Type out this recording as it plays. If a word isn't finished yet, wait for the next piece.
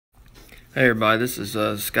Hey everybody, this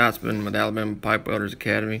is Scotsman with Alabama Pipe Welders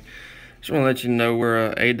Academy. Just want to let you know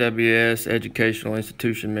we're a AWS educational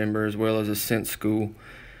institution member as well as a Sense school.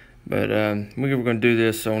 But we're going to do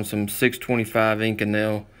this on some 625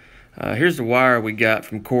 Inconel. Here's the wire we got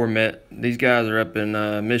from Cor-Met. These guys are up in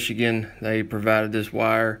Michigan. They provided this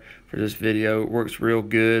wire for this video. It works real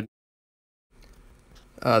good.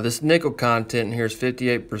 This nickel content here is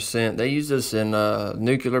 58%. They use this in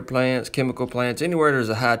nuclear plants, chemical plants, anywhere there's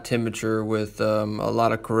a high temperature with a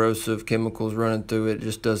lot of corrosive chemicals running through it. It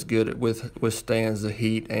just does good. It withstands the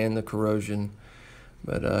heat and the corrosion.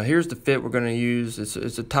 But here's the fit we're going to use.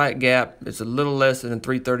 It's a tight gap. It's a little less than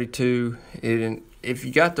 332. If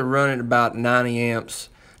you got to run it about 90 amps,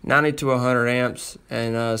 90 to 100 amps,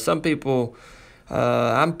 and some people,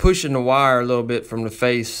 I'm pushing the wire a little bit from the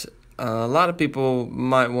face. A lot of people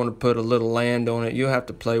might want to put a little land on it. You'll have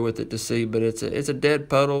to play with it to see, but it's a dead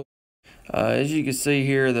puddle. As you can see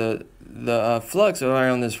here, the flux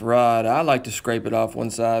around this rod, I like to scrape it off one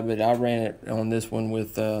side, but I ran it on this one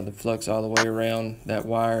with the flux all the way around that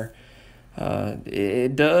wire.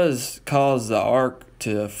 It does cause the arc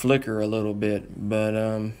to flicker a little bit, but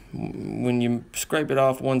when you scrape it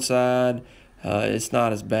off one side, it's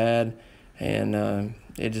not as bad, and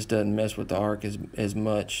it just doesn't mess with the arc as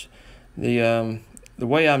much. The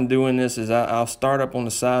way I'm doing this is I'll start up on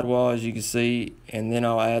the sidewall, as you can see, and then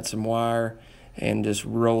I'll add some wire and just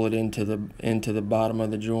roll it into the bottom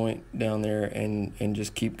of the joint down there, and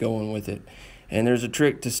just keep going with it. And there's a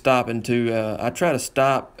trick to stopping too. I try to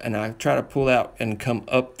stop and I try to pull out and come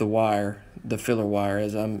up the wire, the filler wire,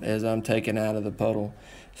 as I'm taking out of the puddle.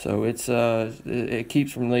 So it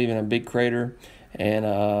keeps from leaving a big crater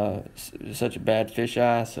and such a bad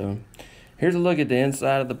fisheye. So here's a look at the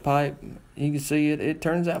inside of the pipe. You can see it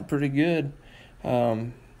turns out pretty good.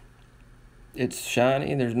 It's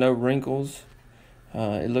shiny. There's no wrinkles.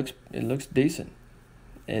 It looks decent.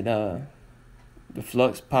 The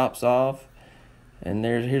flux pops off, and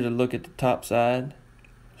here's a look at the top side.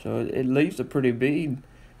 So it leaves a pretty bead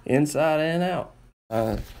inside and out.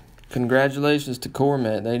 Congratulations to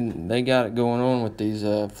Cor-Met. They got it going on with these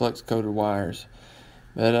flux coated wires.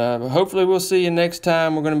 But hopefully we'll see you next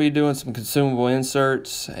time. We're going to be doing some consumable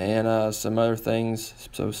inserts and some other things,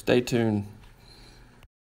 so stay tuned.